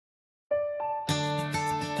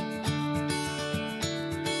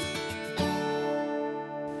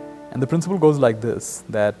And the principle goes like this,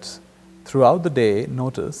 that throughout the day,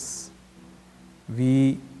 notice,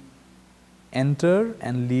 we enter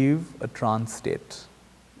and leave a trance state.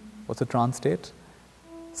 What's a trance state?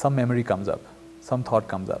 Some memory comes up, some thought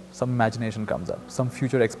comes up, some imagination comes up, some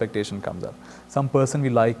future expectation comes up, some person we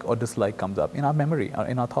like or dislike comes up in our memory,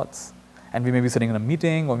 in our thoughts. And we may be sitting in a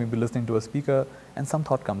meeting or maybe listening to a speaker and some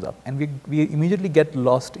thought comes up and we immediately get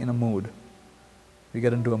lost in a mood. We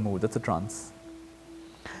get into a mood, that's a trance.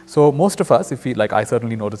 So most of us, if we, like I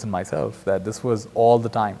certainly noticed in myself that this was all the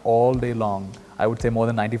time, all day long, I would say more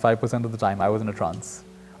than 95% of the time I was in a trance.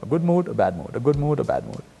 A good mood, a bad mood, a good mood, a bad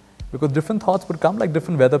mood. Because different thoughts would come like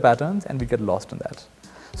different weather patterns and we get lost in that.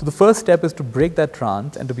 So the first step is to break that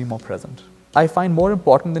trance and to be more present. I find more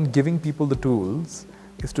important than giving people the tools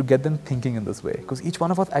is to get them thinking in this way. Because each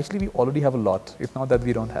one of us, actually we already have a lot. It's not that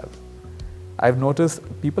we don't have. I've noticed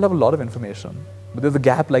people have a lot of information, but there's a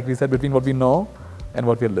gap, like we said, between what we know and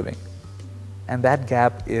what we're living. And that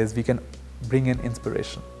gap is we can bring in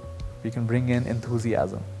inspiration. We can bring in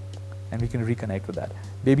enthusiasm and we can reconnect with that.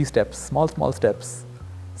 Baby steps, small steps,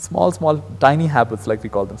 small, tiny habits like we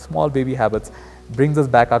call them, small baby habits brings us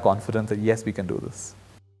back our confidence that yes, we can do this.